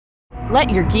Let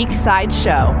your geek side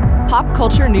show. Pop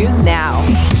culture news now.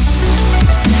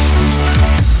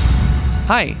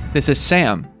 Hi, this is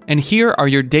Sam, and here are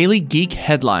your daily geek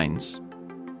headlines.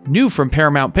 New from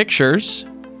Paramount Pictures.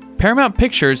 Paramount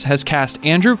Pictures has cast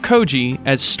Andrew Koji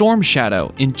as Storm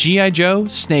Shadow in G.I. Joe: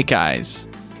 Snake Eyes.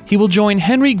 He will join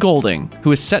Henry Golding,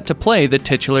 who is set to play the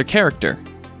titular character.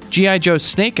 G.I. Joe: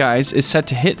 Snake Eyes is set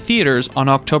to hit theaters on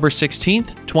October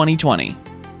 16th, 2020.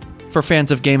 For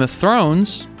fans of Game of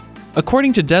Thrones,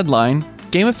 according to Deadline,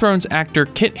 Game of Thrones actor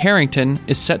Kit Harington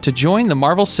is set to join the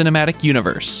Marvel Cinematic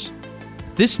Universe.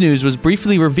 This news was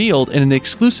briefly revealed in an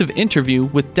exclusive interview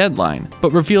with Deadline,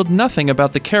 but revealed nothing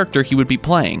about the character he would be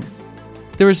playing.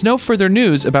 There is no further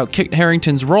news about Kit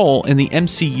Harington's role in the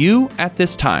MCU at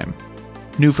this time.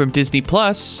 New from Disney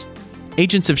Plus,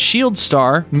 Agents of S.H.I.E.L.D.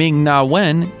 star Ming-Na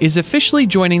Wen is officially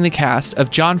joining the cast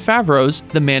of Jon Favreau's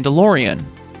The Mandalorian.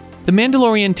 The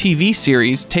Mandalorian TV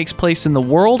series takes place in the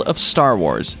world of Star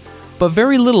Wars, but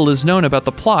very little is known about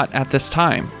the plot at this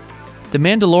time. The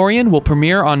Mandalorian will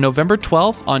premiere on November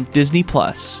 12th on Disney+.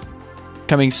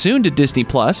 Coming soon to Disney+,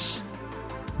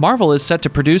 Marvel is set to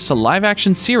produce a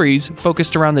live-action series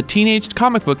focused around the teenage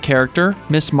comic book character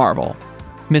Ms. Marvel.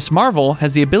 Ms. Marvel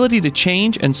has the ability to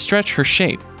change and stretch her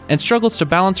shape, and struggles to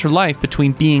balance her life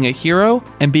between being a hero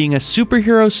and being a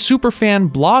superhero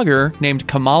superfan blogger named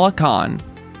Kamala Khan.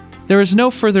 There is no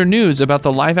further news about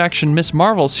the live-action Ms.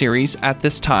 Marvel series at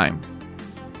this time.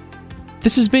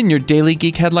 This has been your Daily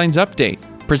Geek Headlines Update,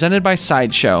 presented by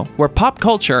Sideshow, where pop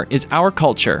culture is our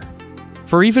culture.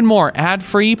 For even more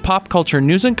ad-free pop culture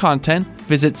news and content,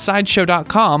 visit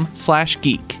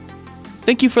sideshow.com/geek.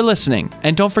 Thank you for listening,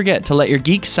 and don't forget to let your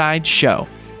geek side show.